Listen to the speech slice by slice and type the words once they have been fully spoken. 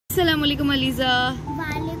Assalamu alaikum Aleeza.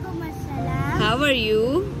 Walaikum assalam. How are you?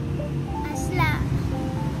 Aslam.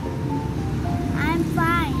 I'm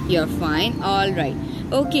fine. You're fine. All right.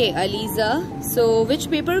 Okay, Aleeza. So, which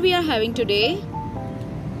paper we are having today?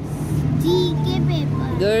 GK paper.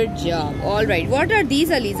 Good job. All right. What are these,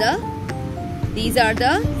 Aleeza? These are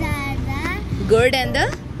the These are the good and the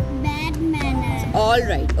bad manners. all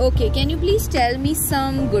right. Okay. Can you please tell me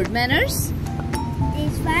some good manners?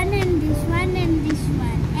 This one and this one and this one.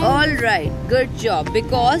 And All right. Good job.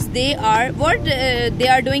 Because they are what they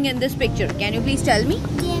are doing in this picture. Can you please tell me?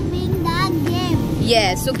 giving the gift.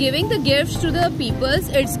 Yes. So, giving the gifts to the peoples,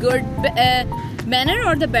 it's good manner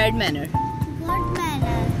or the bad manner? Good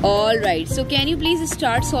manners. All right. So can you please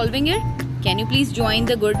start solving it? Can you please join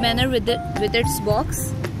the good manner with its box?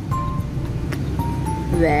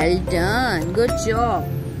 Well done. Good job.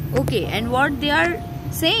 Okay. And what they are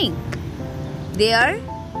saying? They are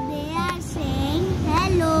They are saying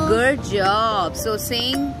hello. good job. So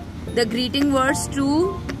saying the greeting words to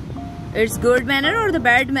its good manner or the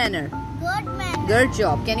bad manner? Good manners. Good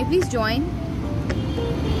job. Can you please join?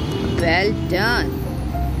 Well done.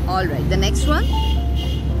 All right. The next one.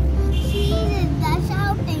 She is the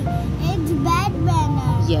shouting. It's bad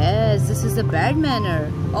manners. Yes, this is a bad manner.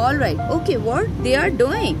 All right. Okay, what they are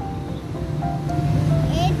doing?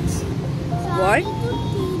 It's What? sorry to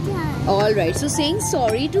teacher. All right. So saying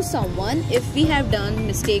sorry to someone if we have done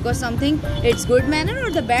mistake or something, it's good manner or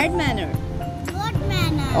the bad manner? Good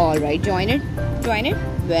manners. All right. Join it. Join it.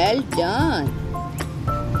 Well done.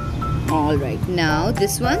 All right. Now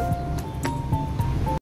this one.